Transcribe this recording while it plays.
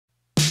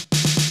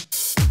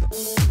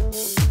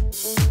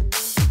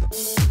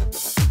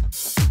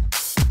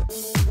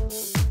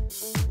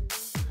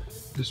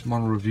This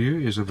model review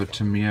is of a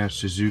Tamiya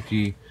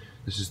Suzuki.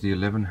 This is the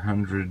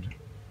 1100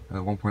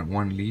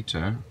 1.1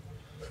 liter,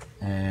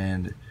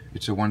 and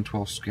it's a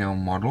 1/12 scale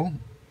model,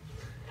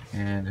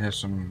 and it has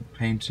some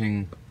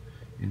painting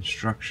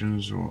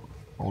instructions or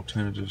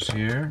alternatives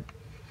here.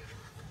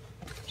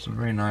 Some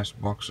very nice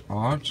box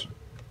art.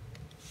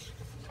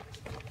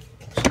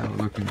 Let's have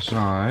a look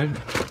inside.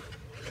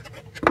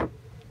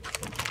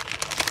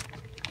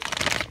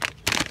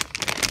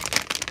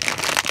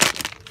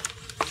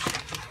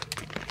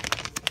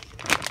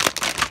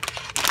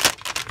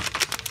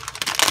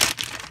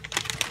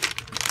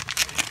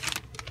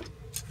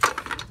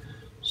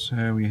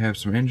 So we have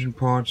some engine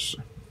parts,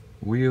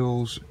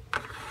 wheels,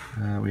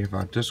 we have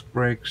our disc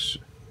brakes,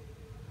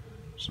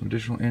 some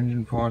additional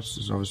engine parts.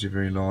 This is obviously a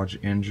very large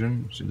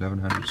engine, it's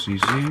 1100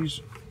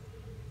 cc's.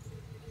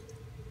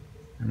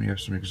 And we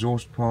have some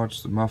exhaust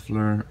parts, the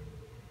muffler,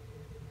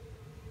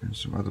 and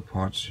some other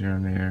parts here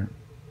and there.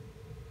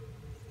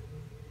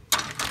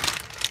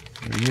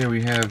 So here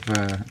we have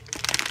the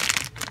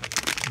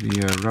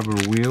rubber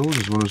wheels,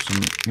 as well as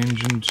some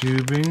engine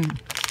tubing,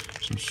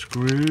 some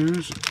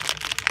screws.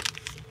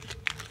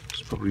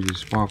 Probably the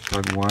spark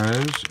plug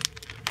wires.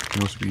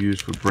 Can also be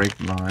used for brake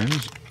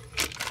lines.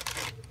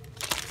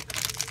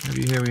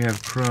 Maybe here we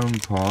have chrome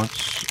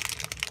parts.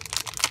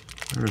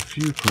 There are a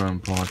few chrome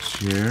parts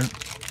here,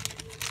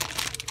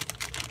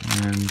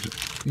 and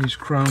these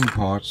chrome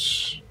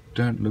parts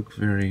don't look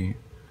very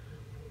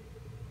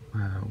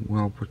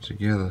well put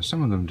together.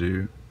 Some of them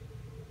do,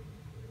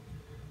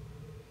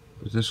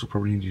 but this will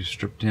probably need to be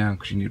stripped down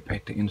because you need to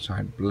paint the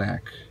inside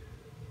black,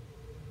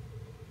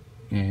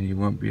 and you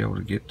won't be able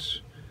to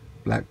get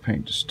black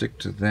paint to stick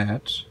to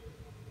that.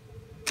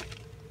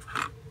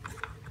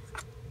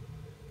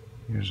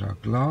 Here's our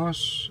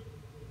glass,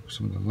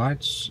 some of the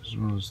lights, as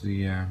well as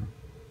the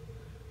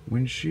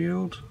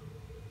windshield.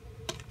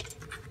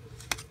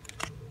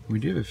 We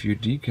do have a few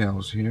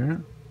decals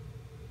here.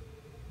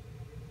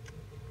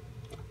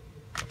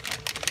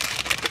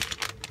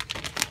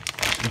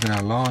 Let's look at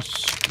our last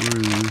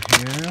screw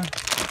here.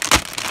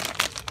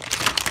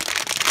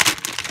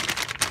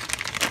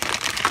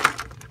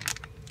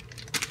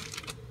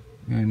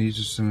 And these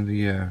are some of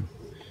the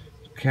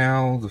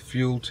cowl, the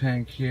fuel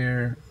tank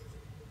here.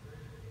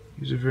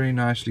 These are very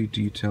nicely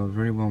detailed,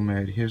 very well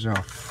made. Here's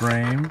our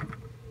frame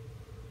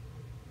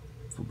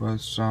for both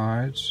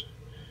sides,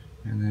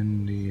 and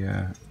then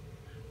the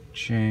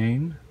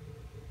chain.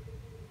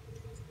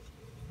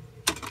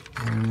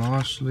 And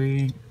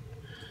lastly,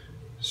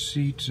 the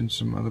seats and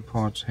some other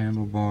parts,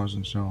 handlebars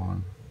and so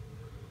on.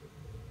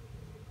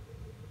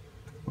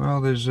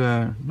 Well, there's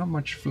not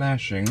much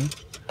flashing.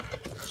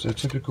 It's a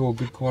typical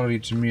good quality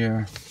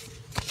Tamiya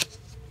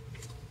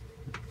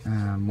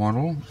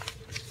model.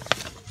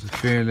 It's a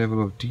fair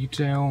level of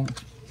detail.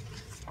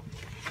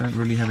 Don't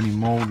really have any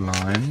mold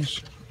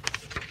lines.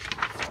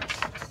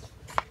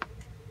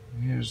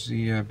 Here's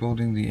the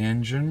building the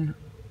engine,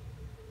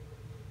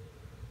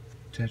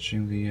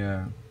 attaching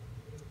the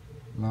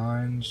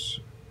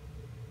lines.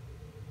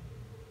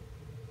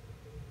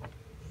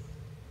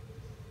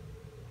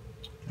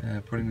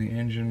 Putting the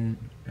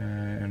engine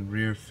and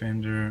rear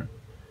fender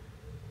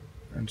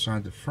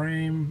inside the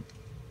frame,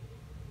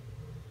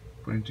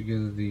 putting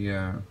together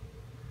the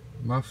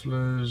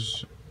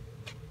mufflers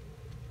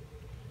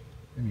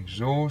and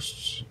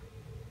exhausts,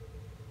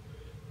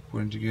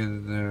 putting together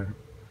the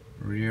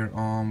rear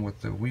arm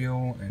with the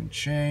wheel and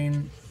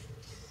chain.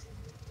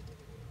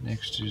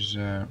 Next is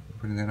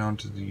putting that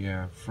onto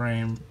the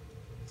frame,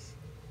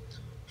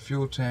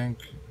 fuel tank,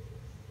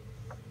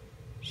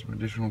 some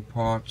additional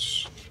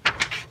parts.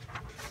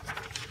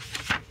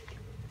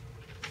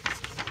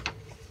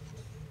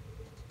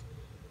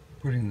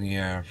 Putting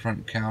the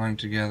front cowling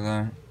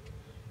together,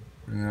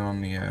 putting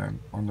it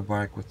on the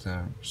bike with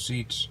the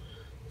seats,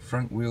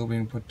 front wheel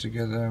being put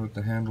together with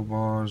the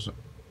handlebars,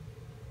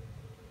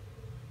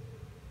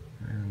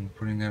 and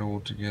putting that all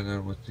together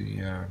with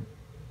the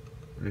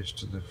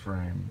rest of the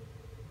frame.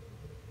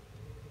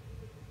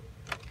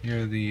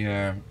 Here are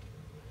the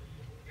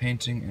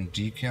painting and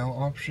decal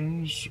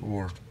options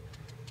or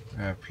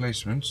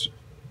placements,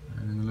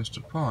 and then the list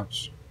of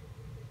parts.